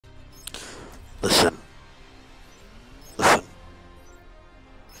Listen. Listen.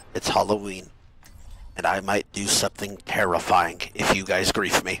 It's Halloween. And I might do something terrifying if you guys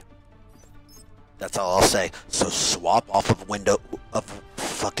grief me. That's all I'll say. So swap off of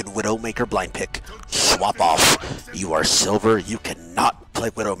fucking Widowmaker blind pick. Swap off. You are silver. You cannot play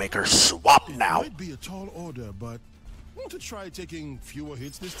Widowmaker. Swap now. It might be a tall order, but want to try taking fewer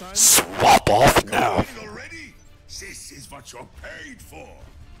hits this time? Swap off now. Already? This is what you're paid for.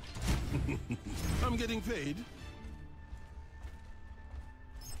 I'm getting paid.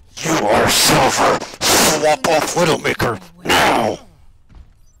 You are silver. Swap off Widowmaker now.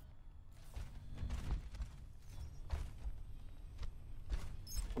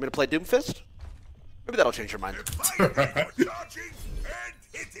 I'm gonna play Doomfist. Maybe that'll change your mind. Charging and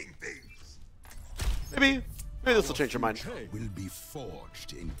hitting things. Maybe this will change your mind. Will be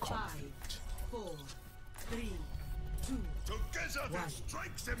forged in conflict. 5, 4, 3, 2, Together 1. that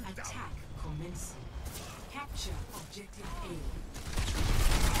strikes them down. Attack commencing. Capture objective A.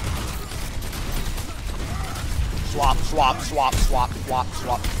 Swap, swap, swap, swap, swap,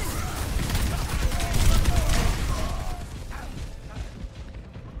 swap.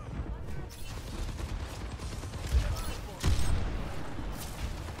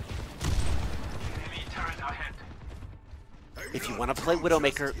 If you want to play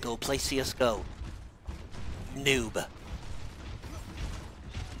Widowmaker, go play CSGO. Noob.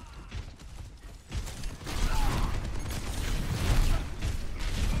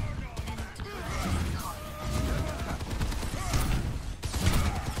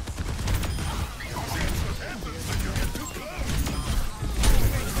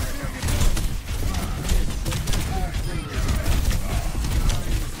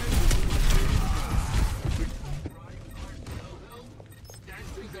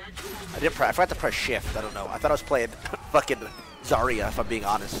 I forgot to press shift. I don't know. I thought I was playing fucking Zarya, if I'm being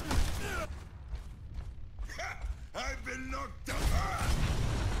honest. I've been knocked up.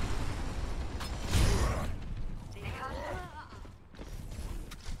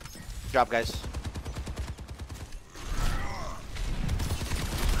 Good job, guys.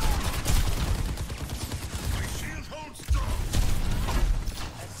 My shield holds strong.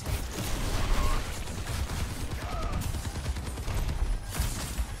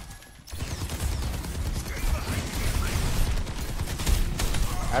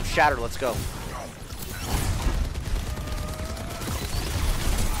 I've shattered. Let's go.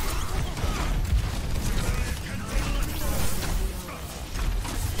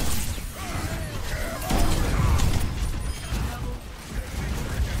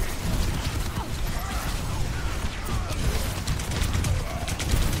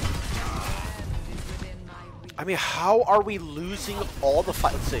 I mean, how are we losing all the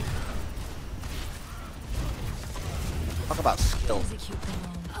fight? Let's see. Talk about skill.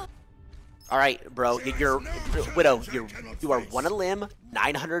 All right, bro. You're Widow. You are one a limb,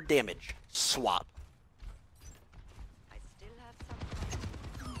 900 damage. Swap. I still have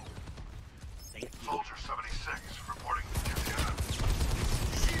some. Thank you. Soldier 76 reporting.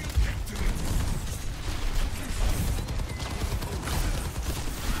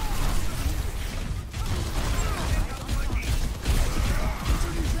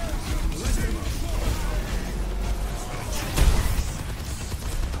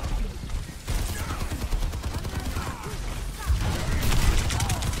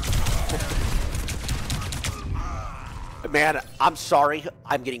 Man, I'm sorry.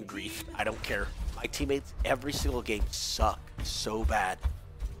 I'm getting grief. I don't care. My teammates every single game suck so bad.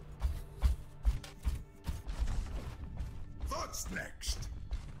 What's next?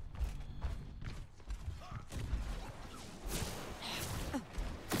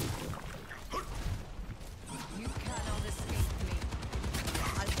 You cannot escape me.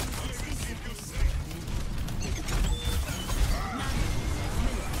 I'll be 60 seconds.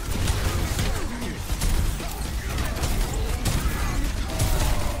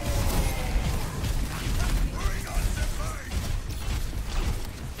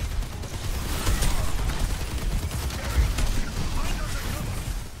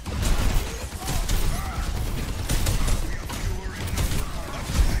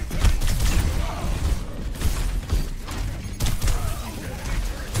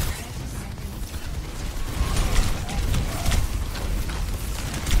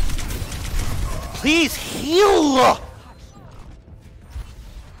 Please heal!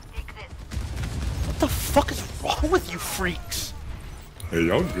 What the fuck is wrong with you freaks? Hey,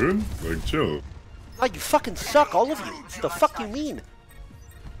 y'all good? Like, chill. Oh, you fucking suck, all of you. What the fuck you mean?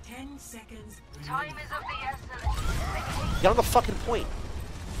 10 seconds. Time is of the essence. Get on the fucking point.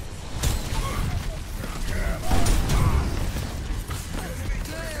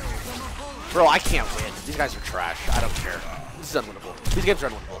 Bro, I can't win. These guys are trash. I don't care. This is unwinnable. These games are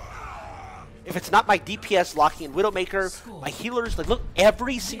unwinnable. If it's not my DPS locking in Widowmaker, my healers, like look,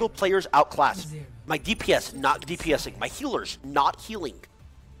 every single player's outclassed. My DPS not DPSing. My healers not healing.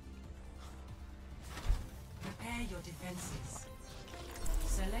 Prepare your defenses.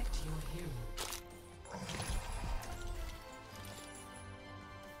 Select your hero.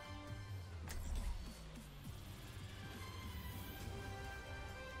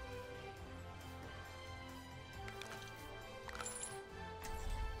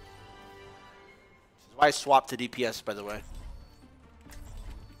 This is why I swapped to DPS, by the way.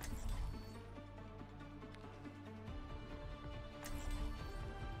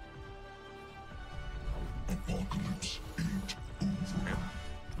 Apocalypse ain't over.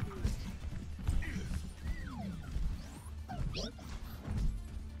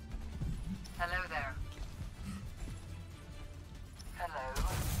 Hello there. Hello.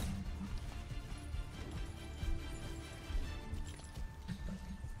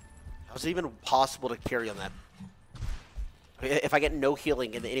 How's it even possible to carry on that? If I get no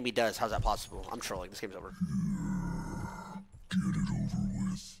healing and the enemy does, how's that possible? I'm trolling. This game's over. Get it over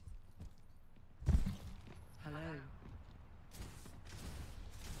with. Hello.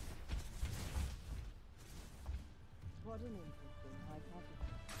 What an interesting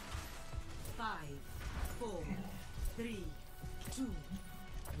hypothesis. 5, 4, 3, 2,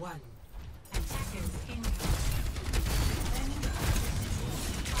 1. Attackers incoming.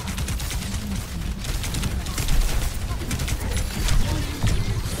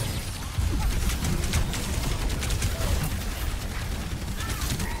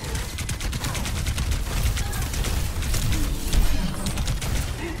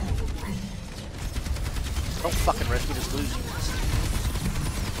 Don't fucking risk me just losing this.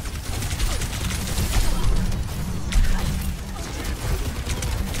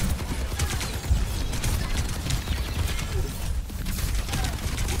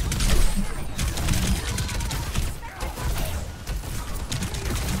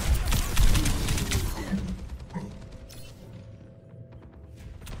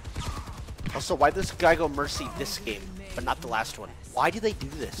 Also, why did this guy go Mercy this game, but not the last one? Why do they do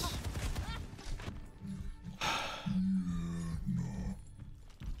this?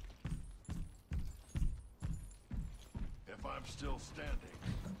 If I'm still standing,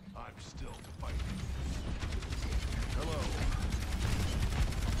 I'm still fighting. Hello.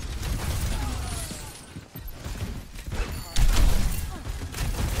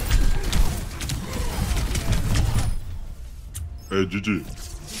 Hey,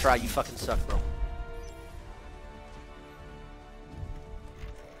 GG. Try, you fucking suck, bro.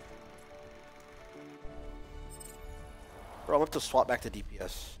 Bro, I'm up to swap back to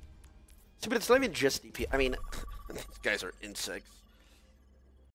DPS. See, but it's not even just DPS. I mean, these guys are insects.